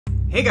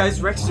Hey guys,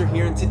 Rexter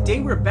here, and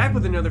today we're back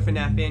with another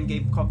FNAF fan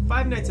game called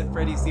Five Nights at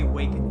Freddy's The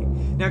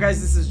Awakening. Now guys,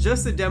 this is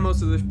just a demo,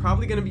 so there's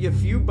probably going to be a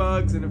few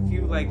bugs and a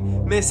few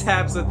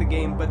mishaps with the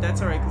game, but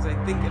that's alright because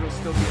I think it'll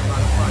still be a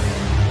lot of fun.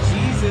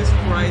 Jesus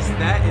Christ,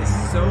 that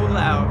is so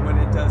loud when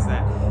it does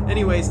that.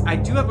 Anyways, I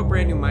do have a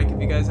brand new mic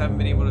if you guys haven't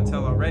been able to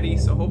tell already,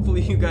 so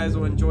hopefully you guys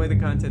will enjoy the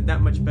content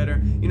that much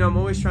better. You know, I'm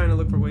always trying to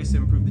look for ways to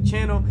improve the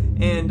channel,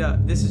 and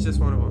this is just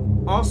one of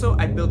them. Also,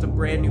 I built a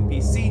brand new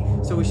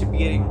PC, so we should be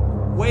getting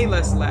way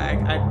less lag.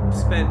 I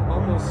spent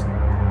almost,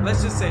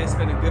 let's just say I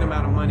spent a good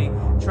amount of money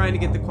trying to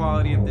get the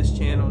quality of this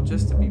channel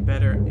just to be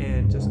better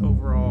and just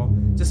overall,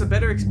 just a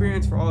better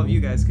experience for all of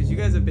you guys, because you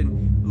guys have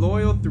been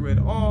loyal through it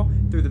all,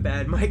 through the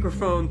bad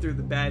microphone, through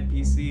the bad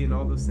PC and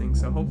all those things.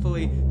 So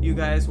hopefully you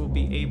guys will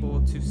be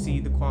able to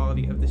see the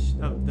quality of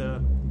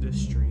the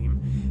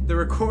stream. The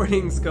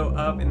recordings go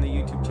up in the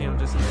YouTube channel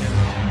just in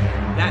general.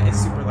 That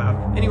is super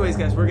loud. Anyways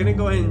guys, we're gonna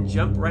go ahead and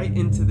jump right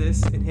into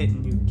this and hit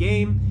new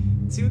game.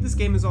 See what this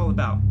game is all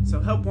about. So,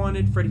 help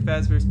wanted, Freddy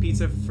Fazbear's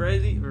Pizza.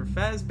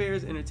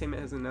 Fazbear's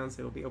Entertainment has announced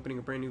they will be opening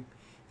a brand new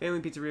family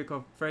pizzeria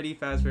called Freddy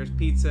Fazbear's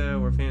Pizza,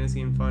 where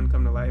fantasy and fun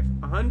come to life.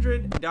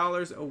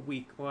 $100 a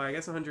week. Well, I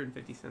guess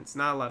 150 cents.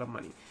 Not a lot of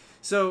money.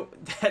 So,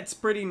 that's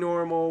pretty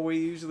normal. We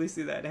usually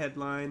see that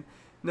headline.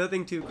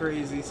 Nothing too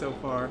crazy so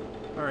far.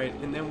 Alright,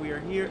 and then we are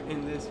here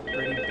in this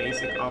pretty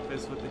basic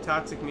office with the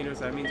toxic meter,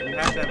 so that means we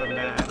have to have a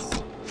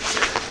mask.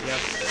 Yep.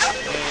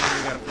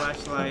 And we got a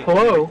flashlight.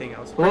 Hello. And everything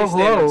else.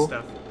 Hello.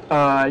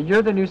 Stuff.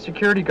 You're the new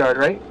security guard,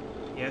 right?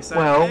 Yes,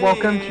 Well,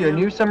 welcome to your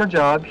new summer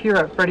job here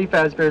at Freddy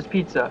Fazbear's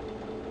Pizza.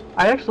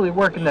 I actually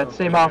work in that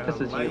same office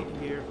as you,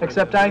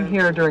 except I'm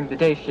here during the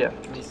day shift.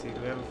 Let me see,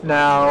 do we have a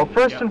Now,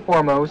 first and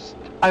foremost,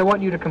 I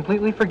want you to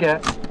completely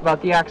forget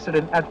about the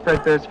accident at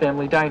Fredbear's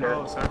Family Diner.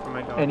 Oh, sorry for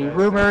my dog, Any guys.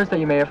 rumors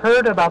that you may have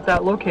heard about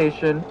that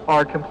location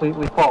are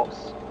completely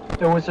false.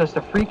 It was just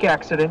a freak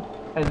accident,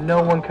 and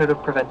no one could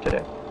have prevented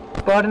it.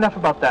 But enough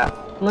about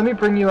that. Let me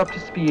bring you up to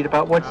speed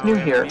about what's new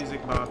here.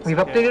 We've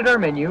updated our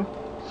menu,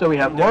 so we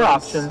have more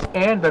options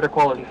and better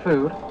quality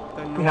food.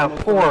 We have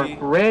 4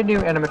 brand new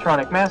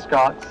animatronic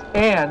mascots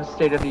and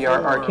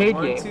state-of-the-art arcade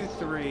games.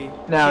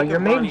 Now, your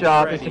main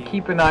job is to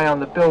keep an eye on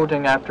the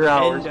building after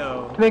hours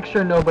to make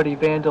sure nobody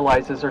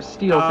vandalizes or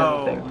steals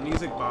anything.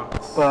 Music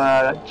box.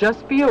 But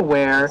just be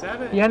aware,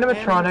 the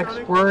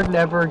animatronics were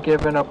never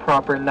given a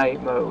proper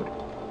night mode.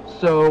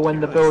 So when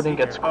the building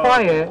gets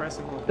quiet,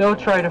 they'll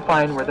try to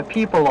find where the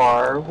people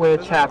are,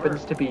 which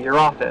happens to be your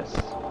office.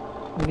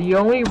 The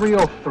only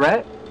real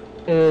threat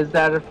is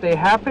that if they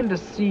happen to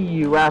see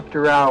you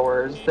after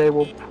hours, they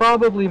will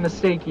probably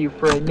mistake you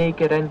for a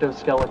naked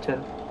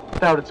endoskeleton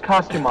without its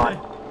costume on.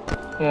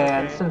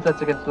 And since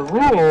that's against the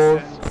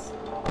rules,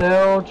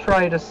 they'll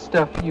try to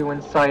stuff you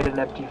inside an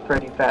empty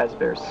Freddy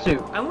Fazbear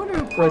suit,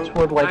 which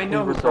would likely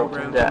result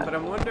in death.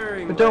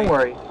 But don't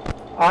worry.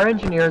 Our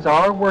engineers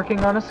are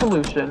working on a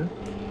solution,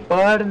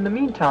 but in the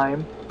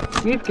meantime,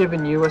 we've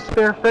given you a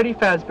spare Freddy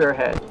Fazbear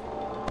head.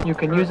 You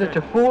can use it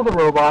to fool the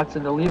robots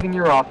into leaving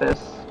your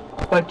office,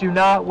 but do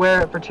not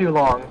wear it for too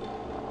long.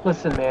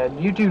 Listen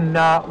man, you do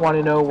not want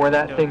to know where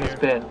that thing has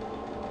been.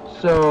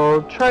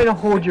 So try to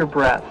hold your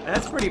breath.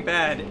 That's pretty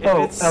bad.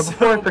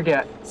 Before I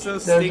forget,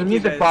 there's a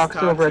music box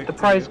over at the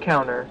prize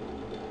counter,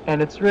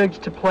 and it's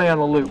rigged to play on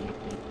a loop.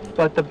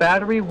 But the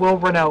battery will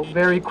run out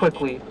very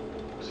quickly.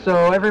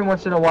 So every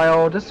once in a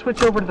while, just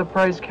switch over to the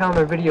prize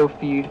counter video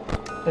feed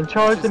and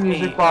charge the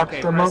music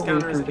box remotely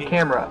through the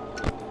camera.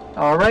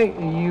 Alright,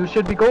 you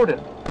should be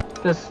golden.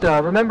 Just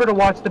remember to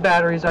watch the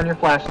batteries on your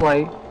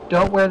flashlight.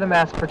 Don't wear the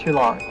mask for too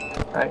long.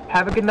 Alright,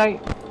 have a good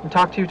night, and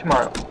talk to you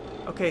tomorrow.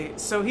 Okay,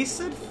 so he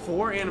said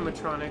 4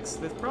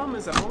 animatronics. The problem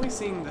is I'm only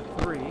seeing the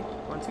 3.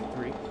 1, 2,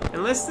 3.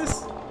 Unless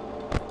this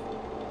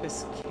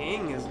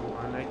king is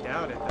one. I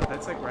doubt it, though.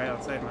 That's like right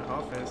outside my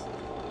office.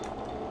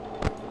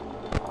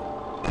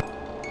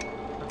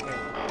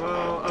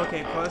 Well,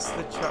 okay, plus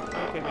the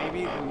okay,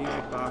 maybe the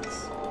music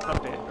box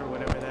puppet or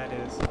whatever that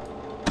is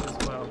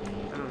as well.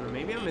 I don't know,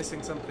 maybe I'm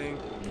missing something.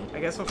 I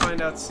guess we'll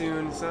find out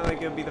soon. It's not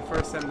like it'll be the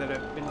first time that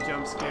I've been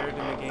jump scared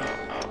in the game.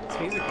 This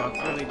music box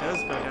really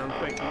does go down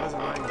quick. He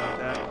wasn't lying about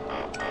that.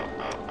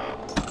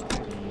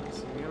 Okay,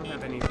 so we don't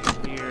have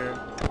anything here.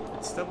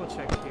 Let's double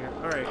check here.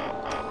 Alright.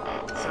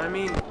 So I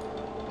mean,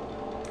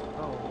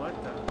 oh, what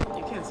the?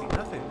 You can't see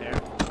nothing there.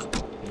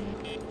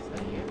 Is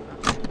that here?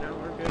 Okay, now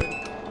we're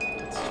good.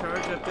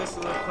 Charge up this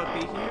little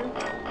puppy here.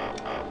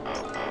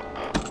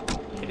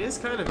 It is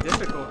kind of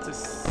difficult to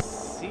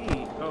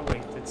see. Oh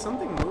wait, did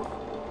something move?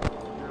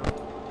 No.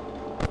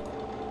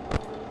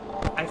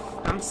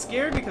 I'm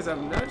scared because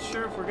I'm not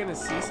sure if we're gonna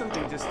see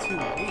something just too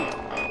late.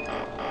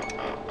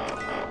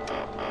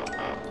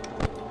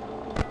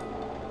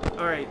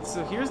 Alright,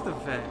 so here's the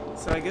vent.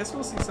 So I guess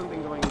we'll see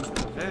something going into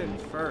the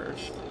vent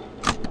first.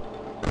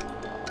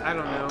 I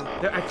don't know.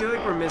 I feel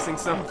like we're missing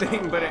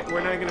something, but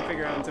we're not going to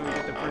figure out until we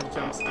get the first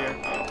jump scare.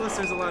 Plus,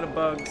 there's a lot of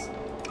bugs,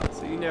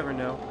 so you never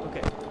know.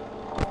 Okay.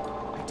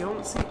 I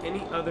don't see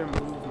any other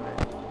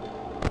movement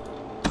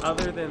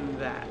other than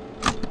that.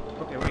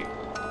 Okay, wait.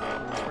 I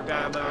almost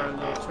forgot about our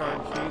little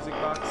charged music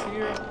box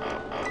here.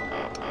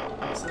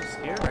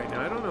 scared right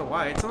now. I don't know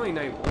why. It's only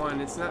night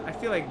 1. It's not. I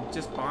feel like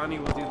just Bonnie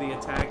will do the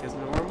attack as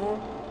normal.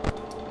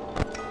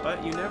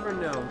 But you never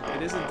know.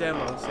 It is a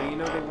demo, so you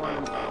know they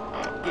want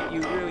to get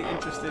you really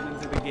interested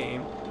into the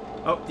game.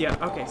 Oh, yeah,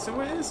 okay, so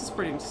this is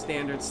pretty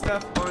standard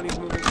stuff. Bonnie's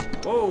moving.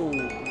 Whoa!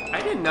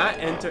 I did not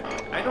enter.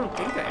 I don't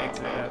think I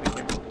exited out of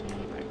the game.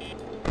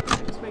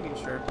 Okay, just making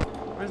sure.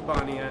 Where's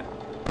Bonnie at?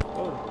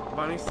 Oh,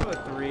 Bonnie's still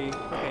at 3.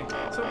 Okay,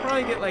 so we'll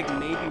probably get like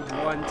maybe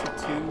 1 to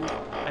 2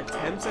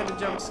 attempts at a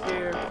jump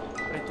scare.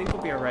 But I think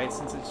we'll be alright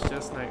since it's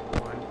just night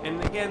 1.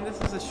 And again, this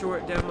is a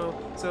short demo,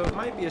 so it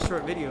might be a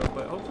short video,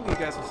 but hopefully you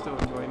guys will still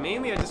enjoy.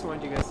 Mainly, I just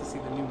wanted you guys to see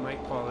the new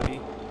mic quality.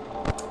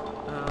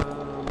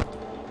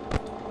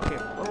 Okay,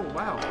 oh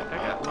wow, I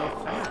got low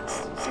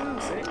fast. You see what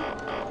I'm saying?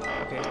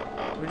 Okay,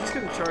 we're just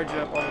gonna charge it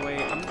up all the way.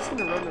 I'm just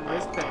gonna run the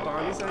risk that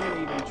Bonnie's not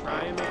gonna even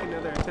try and make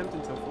another attempt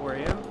until 4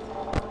 AM.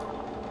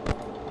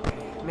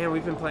 Man,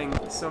 we've been playing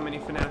so many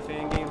FNAF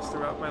fan games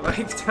throughout my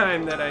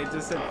lifetime that I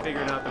just have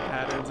figured out the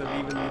patterns of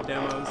even the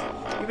demos,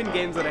 even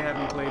games that I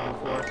haven't played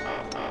before.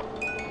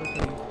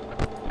 Okay.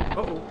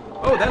 Uh-oh.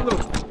 Oh,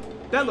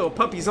 that little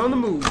puppy's on the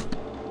move.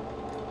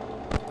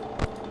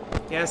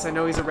 Yes, I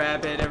know he's a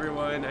rabbit,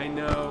 everyone. I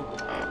know.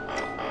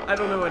 I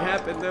don't know what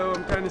happened, though.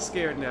 I'm kind of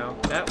scared now.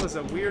 That was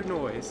a weird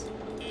noise.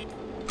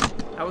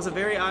 That was a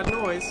very odd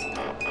noise.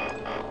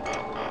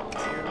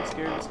 I'm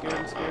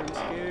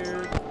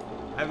scared.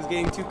 I was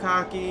getting too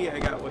cocky. I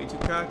got way too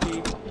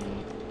cocky.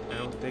 I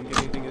don't think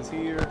anything is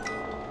here.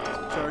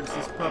 Let's charge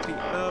this puppy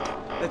up.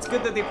 That's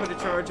good that they put a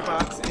charge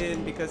box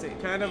in because it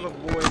kind of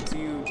avoids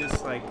you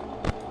just like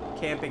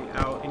camping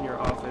out in your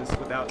office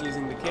without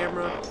using the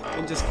camera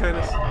and just kind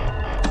of...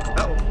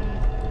 Uh-oh.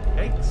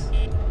 Yikes.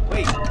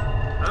 Wait.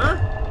 Huh?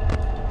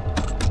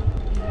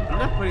 I'm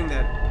not putting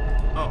that...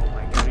 Oh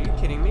my god, are you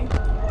kidding me?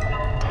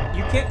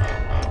 You can't...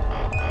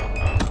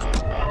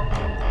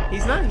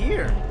 He's not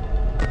here.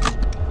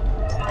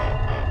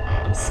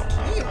 I'm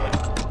scared.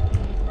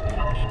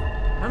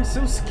 I'm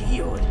so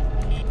scared.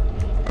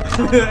 I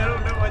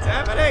don't know what's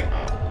happening.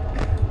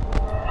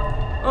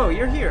 Oh,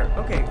 you're here.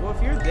 Okay, well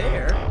if you're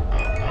there,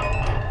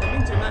 that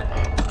means you're not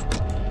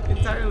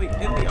entirely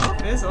in the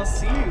office. I'll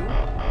see you.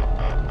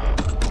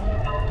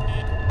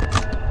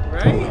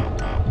 Right?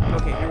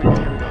 Okay, here we go.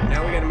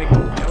 Now we gotta make a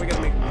move.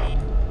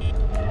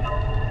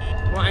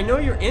 Well, I know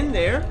you're in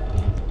there,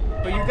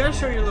 but you gotta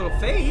show your little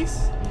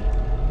face.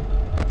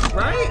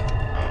 Right?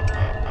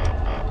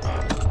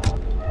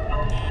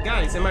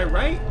 Guys, am I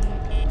right?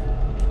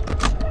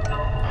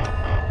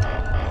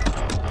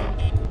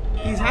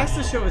 He has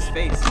to show his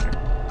face here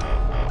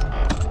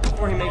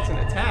before he makes an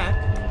attack.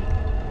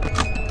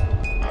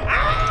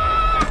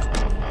 Ah!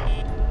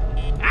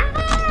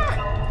 Ah!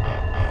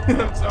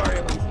 I'm sorry,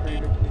 I'm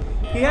screaming.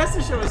 He has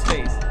to show his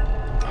face.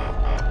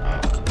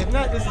 If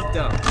not, this is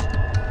dumb.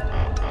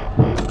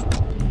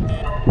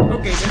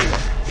 Okay, there we go.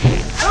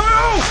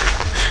 Oh!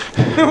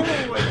 Oh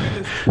my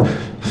goodness.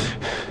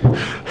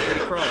 Did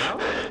he crawl out?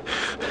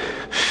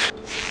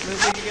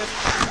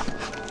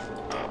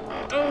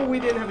 Oh, we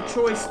didn't have a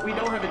choice. We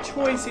don't have a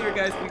choice here,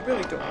 guys. We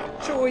really don't have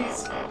a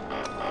choice.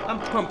 I'm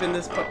pumping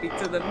this puppy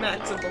to the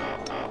maximum.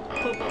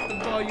 Pump up the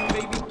volume,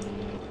 baby.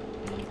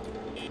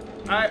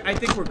 I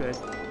think we're good.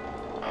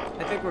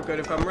 I think we're good.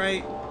 If I'm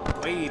right,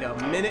 wait a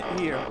minute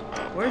here.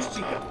 Where's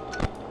Chica?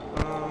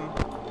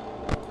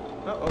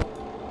 Uh-oh.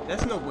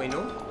 That's no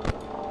bueno.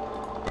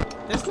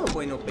 That's no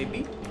bueno,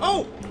 baby.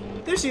 Oh!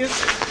 There she is.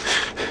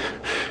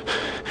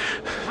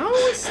 How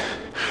is...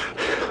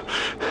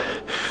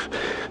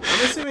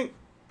 I'm assuming...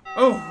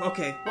 Oh,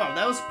 okay. Wow,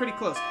 that was pretty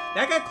close.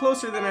 That got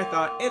closer than I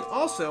thought. And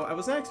also, I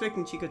was not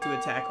expecting Chica to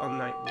attack on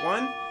night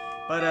 1.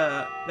 But,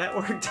 that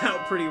worked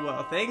out pretty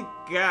well. Thank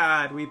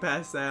God we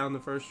passed that on the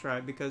first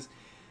try. Because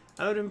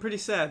I would have been pretty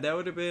sad. That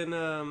would have been,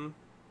 a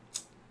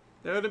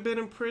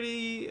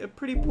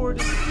pretty poor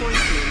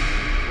disappointment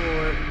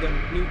for the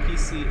new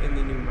PC and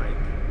the new mic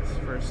this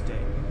first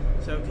day.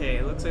 So, okay,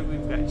 it looks like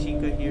we've got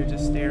Chica here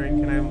just staring.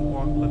 Can I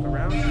look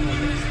around?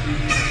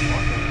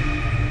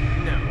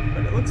 No,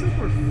 but it looks like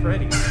we're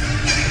Freddy. We've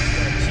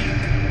got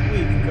Chica,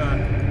 we've got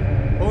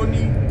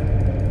Bonnie,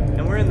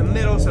 and we're in the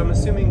middle, so I'm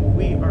assuming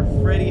we are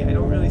Freddy. I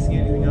don't really see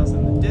anything else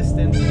in the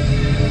distance. We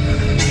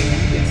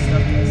get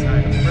stuck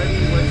inside of Freddy.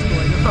 What's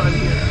going on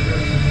here?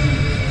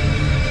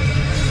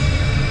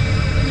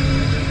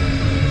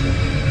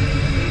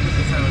 This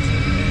is how it's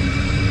going to be.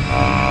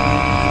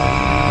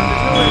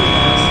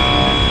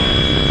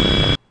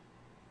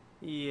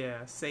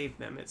 Yeah, save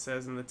them, it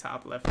says in the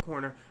top left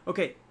corner.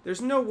 Okay,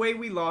 there's no way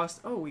we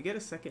lost. Oh, we get a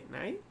second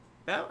night?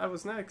 That I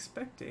was not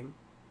expecting.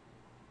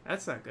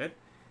 That's not good.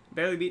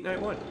 Barely beat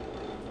night 1.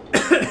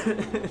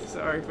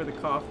 Sorry for the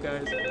cough,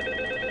 guys.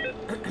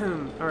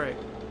 Alright.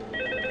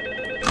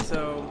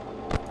 So...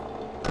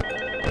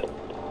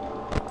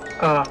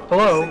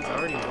 hello.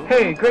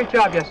 Hey, great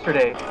job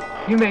yesterday.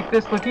 You make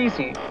this look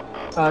easy.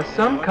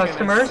 Some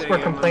customers were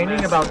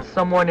complaining about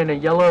someone in a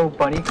yellow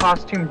bunny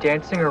costume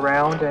dancing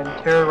around and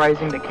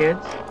terrorizing the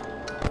kids.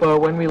 But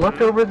when we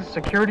looked over the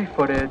security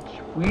footage,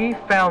 we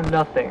found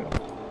nothing.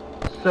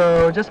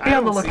 So just be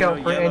on the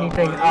lookout for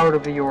anything out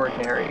of the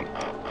ordinary.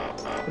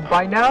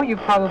 By now you've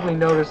probably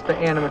noticed the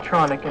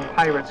animatronic in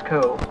Pirate's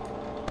Cove.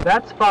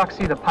 That's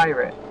Foxy the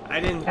pirate.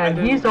 And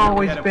he's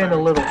always been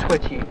a little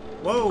twitchy.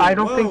 Whoa, I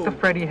don't think the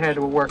Freddy head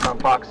will work on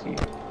Foxy.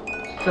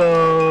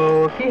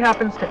 So if he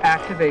happens to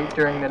activate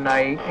during the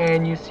night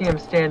and you see him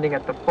standing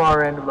at the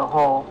far end of the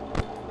hall,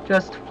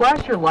 just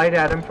flash your light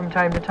at him from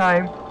time to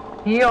time.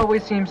 He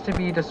always seems to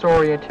be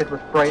disoriented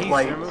with bright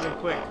lights.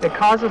 It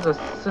causes a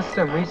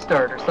system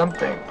restart or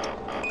something.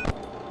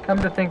 Come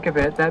to think of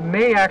it, that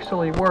may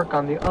actually work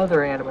on the other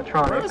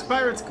animatronics.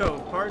 Pirates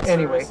Cove?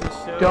 Anyway,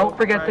 don't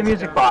forget the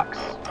music box.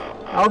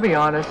 I'll be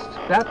honest,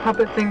 that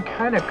puppet thing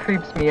kinda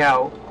creeps me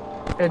out.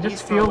 I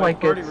just feel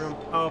like it's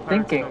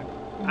thinking.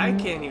 I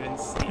can't even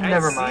see.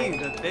 Never mind.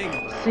 The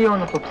thing. See you on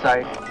the flip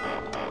side.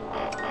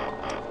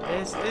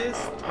 This is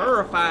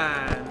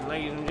terrifying,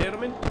 ladies and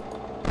gentlemen.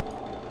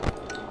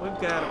 We've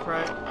got a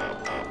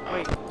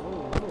Wait,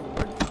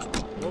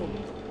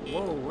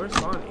 whoa, where's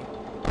Bonnie?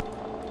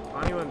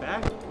 Bonnie went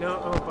back?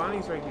 No, oh,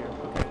 Bonnie's right here.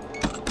 Okay.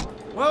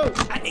 Whoa!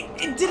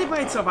 It did it by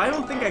itself. I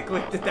don't think I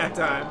clicked it that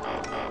time.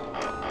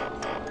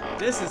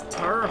 This is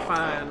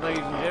terrifying,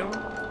 ladies and gentlemen.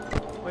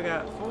 We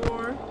got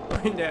 4.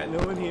 No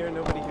one here,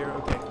 nobody here.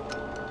 Okay.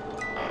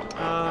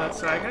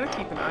 So I gotta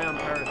keep an eye on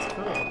Pirate's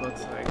Cove, it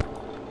looks like.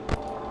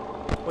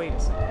 Wait a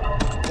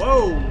second.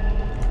 Whoa!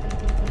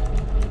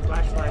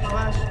 Flash, flash,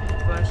 flash.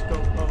 Flash, go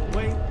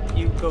away.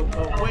 You go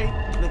away.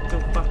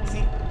 Little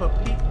foxy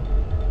puppy.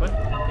 What?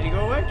 Did he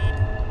go away?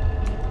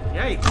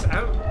 Yikes. I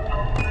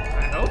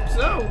hope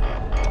so.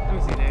 Let me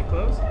see that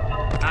close.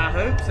 I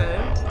hope so.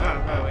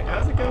 Oh, wait.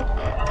 How's it go?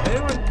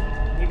 Anyone?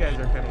 You guys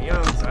are kind of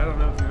young, so I don't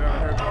know if you've ever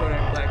heard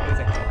Kodak Black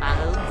say, I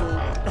hope so.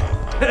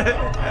 I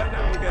don't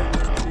know if you guys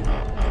have ever seen it.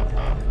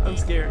 I'm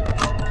scared.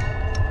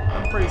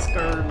 I'm pretty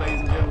scared, ladies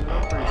and gentlemen.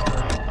 I'm pretty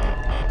scared.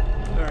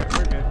 Alright,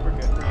 we're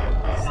good.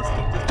 Let's just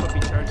keep this puppy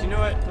charged. You know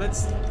what?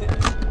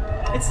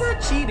 It's not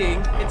cheating.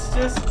 It's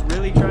just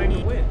really trying to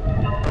win.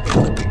 Okay,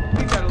 so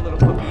we got a little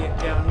puppy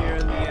down here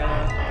in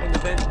the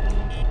vent.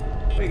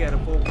 We got a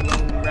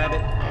full-blown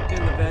rabbit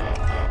in the vent.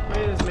 Let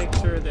me just make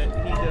sure that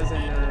he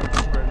doesn't go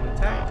for an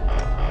attack.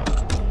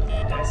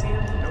 Did I see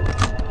him? Nope.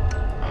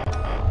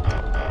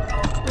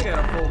 We got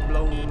a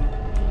full-blown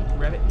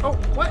rabbit. Oh,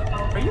 what?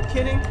 Are you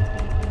kidding?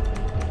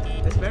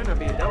 This better not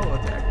be a double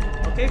attack.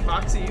 Okay,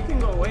 Foxy, you can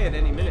go away at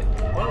any minute.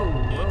 Whoa,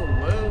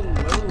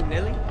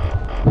 Nelly.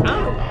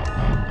 Ow!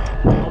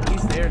 Oh,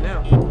 he's there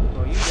now.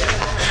 Oh, you there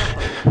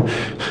now?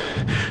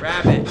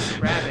 Rabbit.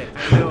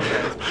 I know,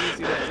 guys. Please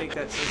do not take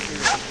that so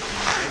seriously.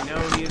 I know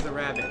he is a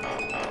rabbit.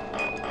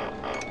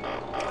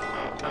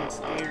 I'm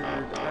scared.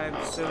 I'm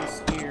so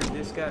scared.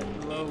 This got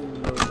low.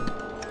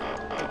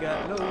 It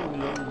got low.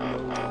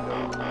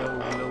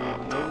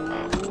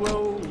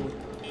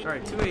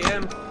 Alright, 2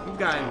 a.m. We've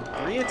gotten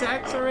 3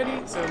 attacks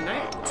already, so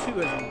night 2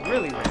 has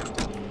really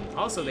ramped up.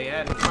 Also, they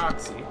added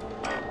Foxy.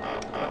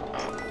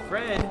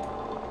 But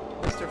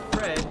Mr.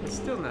 Fred, is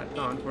still not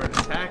gone for an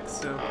attack,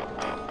 so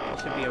it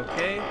should be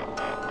okay.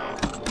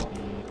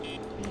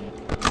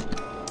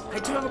 I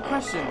do have a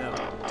question, though.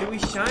 Do we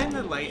shine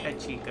the light at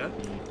Chica,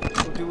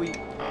 or do we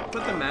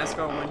put the mask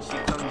on when she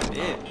comes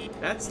in?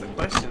 That's the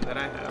question that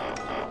I have,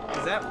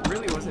 because that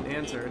really wasn't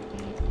answered.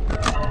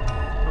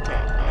 Okay,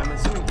 I'm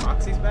assuming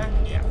Foxy's back?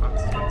 Yeah,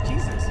 Foxy's back.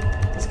 Jesus,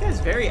 this guy's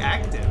very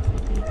active.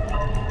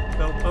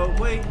 Go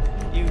away,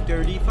 you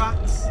dirty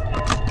fox.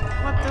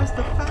 What does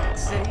the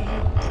fox say?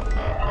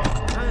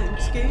 I'm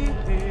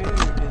scared,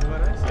 is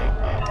what I say.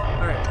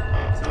 Alright,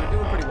 so we're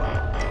doing pretty well.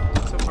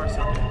 So far,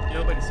 so good.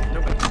 Nobody's here.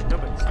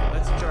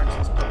 Let's charge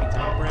this puppy to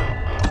the brim.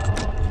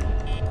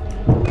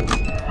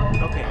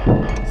 Okay,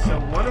 so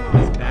one of them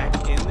is back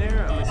in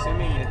there. I'm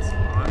assuming it's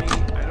Bonnie.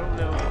 I don't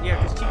know. Yeah,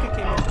 because Chica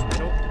came up the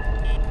middle.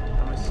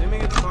 I'm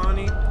assuming it's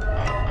Bonnie. We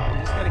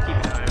just gotta keep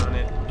an eye on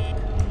it.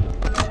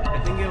 I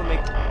think it'll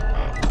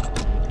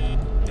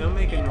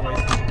make a noise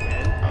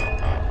again.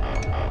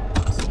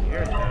 I'm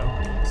scared though.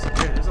 I'm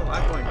scared. There's a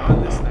lot going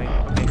on this night.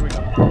 Okay, here we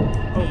go.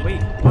 Oh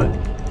wait, what?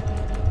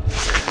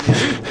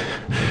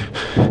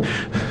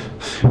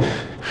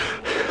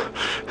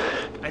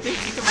 I think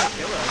Chica might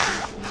kill us.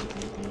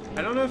 I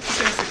don't know if she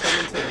thinks to come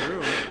into the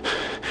room.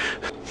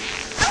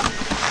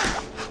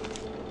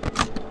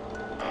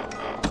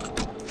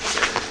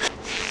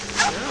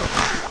 No.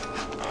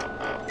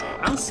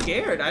 I'm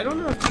scared. I don't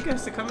know if Chica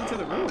has to come into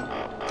the room.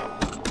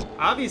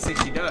 Obviously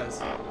she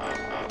does.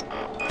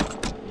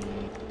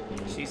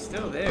 She's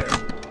still there.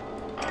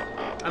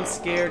 I'm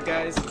scared,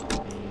 guys.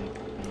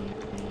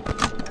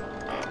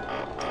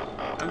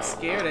 I'm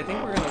scared. I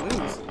think we're gonna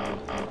lose.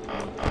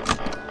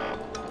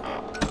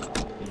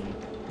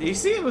 Did you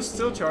see it was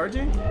still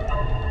charging?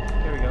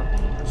 Here we go.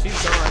 She's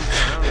gone. I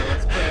don't know.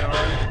 Let's put it on.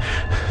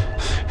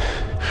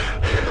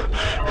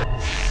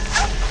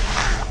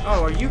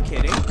 Oh, are you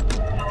kidding?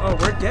 Oh,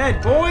 we're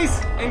dead, boys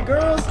and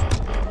girls.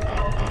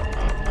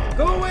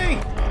 Go away!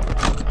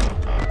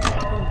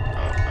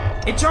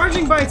 It's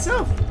charging by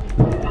itself!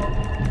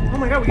 Oh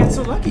my god, we got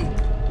so lucky!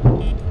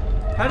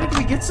 How did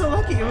we get so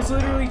lucky? It was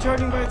literally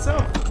charging by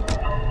itself.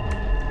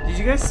 Did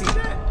you guys see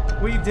that?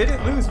 Well, you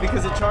didn't lose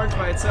because it charged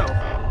by itself.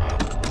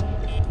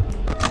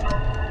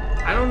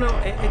 I don't know.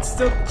 It's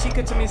still,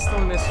 Chica to me is still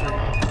a mystery.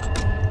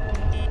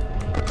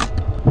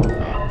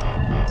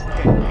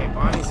 Okay,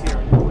 Bonnie's here.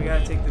 We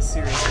gotta take this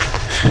seriously.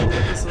 Put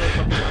this little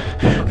puppy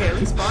down. Okay, at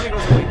least Bonnie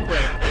goes away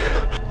quick.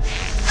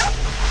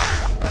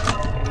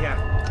 Okay,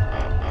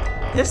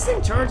 yeah. This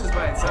thing charges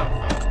by itself.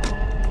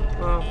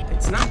 Well,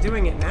 it's not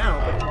doing it now,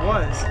 but it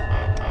was.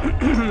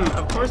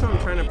 Of course, when I'm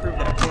trying to prove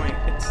that point,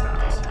 it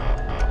stops.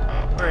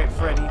 Alright,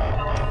 Freddy.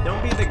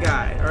 Don't be the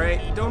guy,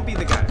 alright? Don't be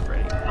the guy,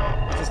 Freddy.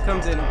 It just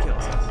comes in and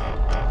kills us.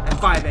 At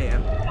 5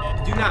 a.m.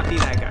 Do not be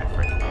that guy,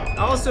 Freddy.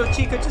 Also,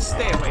 Chica, just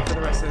stay away for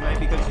the rest of the night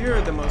because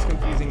you're the most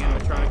confusing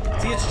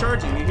animatronic. See, it's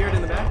charging. You hear it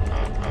in the back?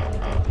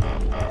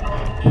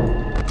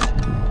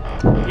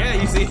 Yeah,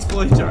 you see it's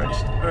fully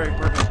charged. Alright,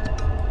 perfect.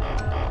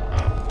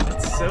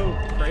 That's so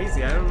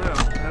crazy. I don't know.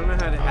 I don't know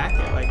how to hack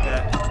it like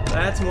that.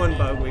 That's one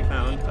bug we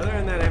found. Other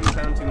than that, I haven't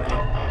found too many.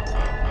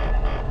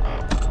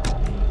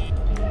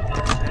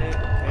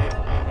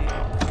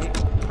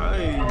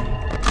 Okay.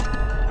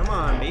 Come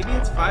on, maybe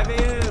it's 5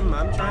 a.m.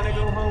 I'm trying to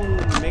go home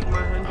and make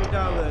my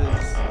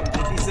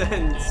 $100.50. I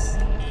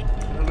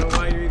don't know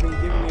why you're even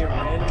giving me a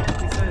random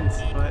 50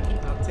 cents, but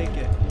I'll take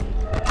it.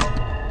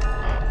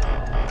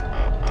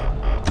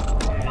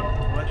 Okay,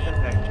 what the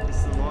heck? This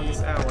is the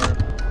longest hour.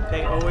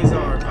 They always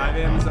are. 5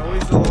 a.m. is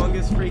always the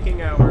longest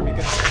freaking hour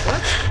because...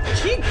 What?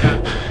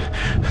 Chica!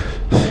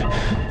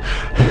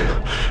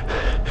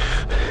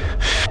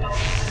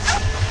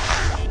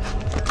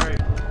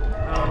 Alright.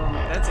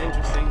 That's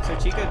interesting. So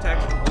Chica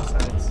attacks from both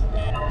sides.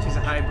 She's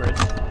a hybrid.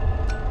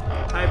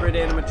 Hybrid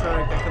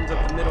animatronic that comes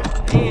up the middle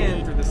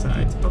and through the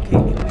sides. Okay,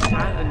 and we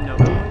got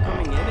another one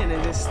coming in and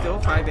it is still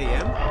 5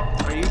 a.m.?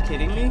 Are you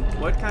kidding me?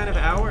 What kind of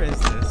hour is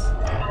this?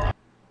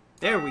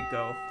 There we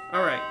go.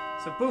 Alright.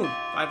 So boom,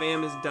 5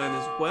 a.m. is done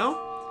as well.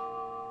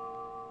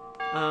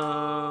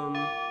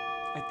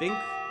 I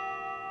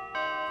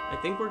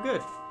think we're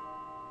good.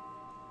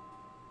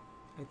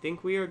 I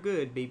think we are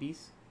good,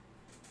 babies.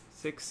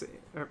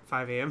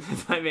 5 a.m.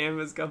 5 a.m.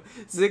 has come.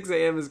 6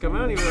 a.m. has come. I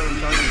don't even know what I'm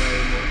talking about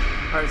anymore.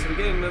 Alright, so we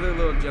get another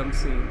little jump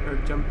scene.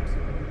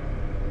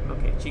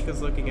 Okay,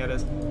 Chica's looking at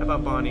us. How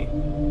about Bonnie?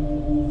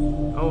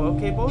 Oh,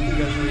 okay, both of you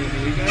guys are in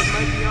here. You guys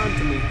might be on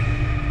to me.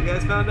 You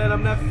guys found out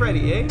I'm not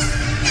Freddy, eh?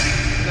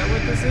 Is that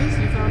what this is?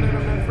 You found out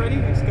I'm not Freddy?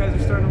 These guys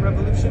are starting a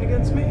revolution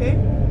against me, eh?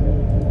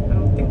 I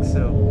don't think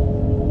so.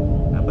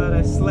 How about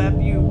I slap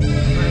you right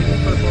in the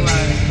purple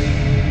eyes,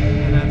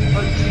 and I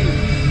punch you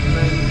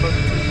right in the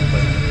purple teeth?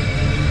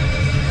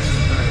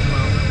 Alright,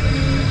 well,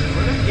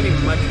 we're not getting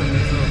much from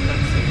this little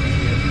cutscene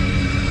here.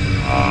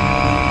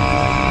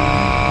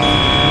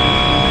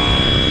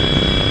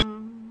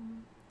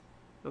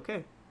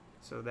 Okay,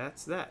 so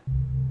that's that.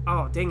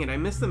 Oh, dang it, I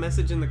missed the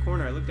message in the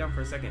corner. I looked down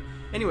for a second.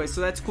 Anyway,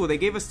 so that's cool. They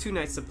gave us 2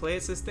 nights to play.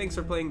 It says, thanks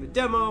for playing the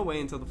demo. Wait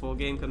until the full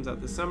game comes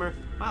out this summer.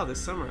 Wow, this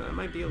summer. That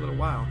might be a little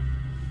while.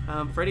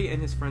 Freddy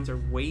and his friends are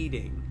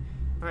waiting.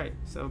 Alright,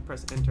 so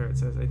press enter. It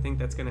says, I think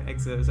that's going to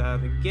exit us out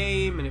of the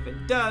game. And if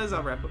it does,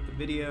 I'll wrap up the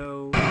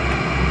video.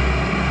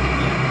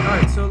 Yeah.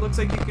 Alright, so it looks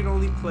like you can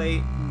only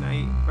play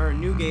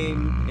new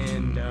game.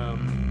 And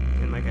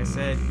like I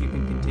said, you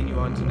can continue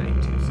on to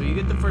night 2. So you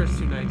get the first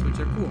 2 nights, which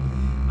are cool.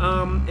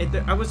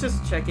 I was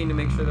just checking to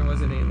make sure there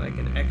wasn't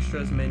an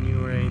extras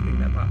menu or anything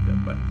that popped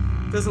up, but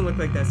it doesn't look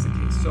like that's the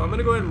case. So I'm going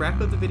to go ahead and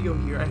wrap up the video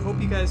here. I hope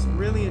you guys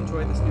really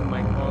enjoy this new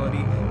mic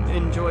quality,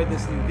 enjoy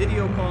this new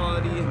video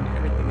quality, and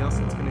everything else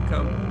that's going to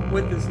come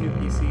with this new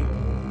PC.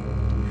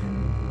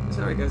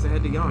 Sorry guys, I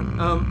had to yawn.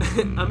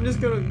 I'm just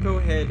going to go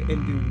ahead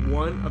and do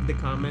one of the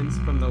comments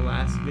from the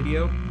last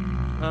video.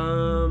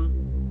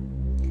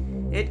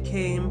 It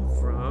came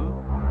from...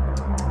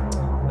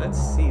 Let's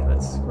see,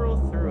 let's scroll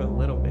through a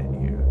little bit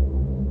here.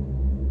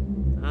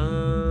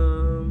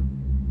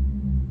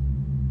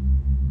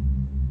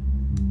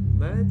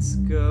 Let's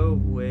go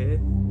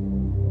with...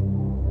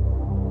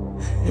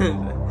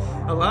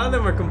 A lot of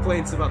them are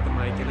complaints about the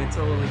mic, and I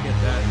totally get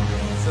that.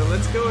 So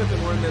let's go with the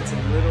one that's a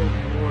little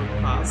more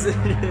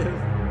positive.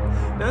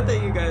 Not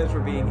that you guys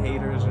were being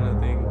haters or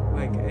nothing.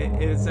 Like,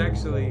 it's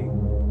actually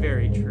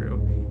very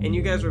true. And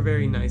you guys were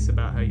very nice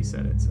about how you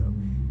said it, so...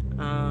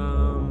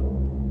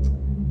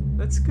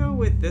 Let's go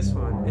with this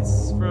one.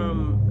 It's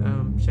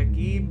from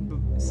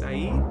Shakib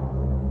Saeed.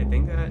 I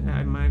think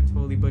I might have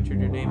totally butchered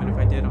your name, and if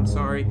I did, I'm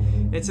sorry.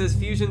 It says,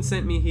 Fusion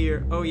sent me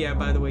here. Oh yeah,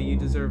 by the way, you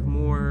deserve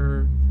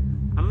more...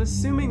 I'm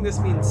assuming this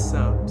means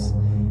subs.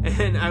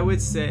 And I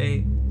would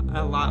say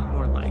a lot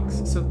more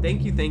likes. So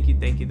thank you, thank you,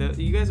 thank you.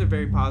 You guys are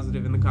very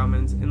positive in the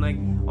comments, and like,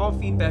 all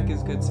feedback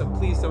is good, so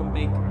please don't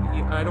make...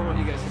 I don't want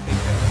you guys to think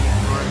that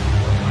I'm hard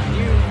on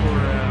you for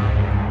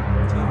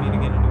telling me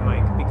to get a new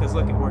mic, because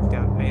look, it worked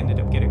out. I ended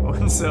up getting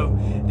one. So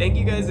thank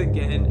you guys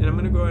again, and I'm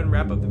going to go ahead and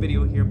wrap up the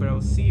video here, but I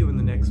will see you in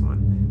the next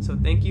one. So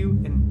thank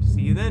you, and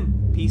see you then.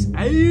 Peace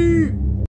out.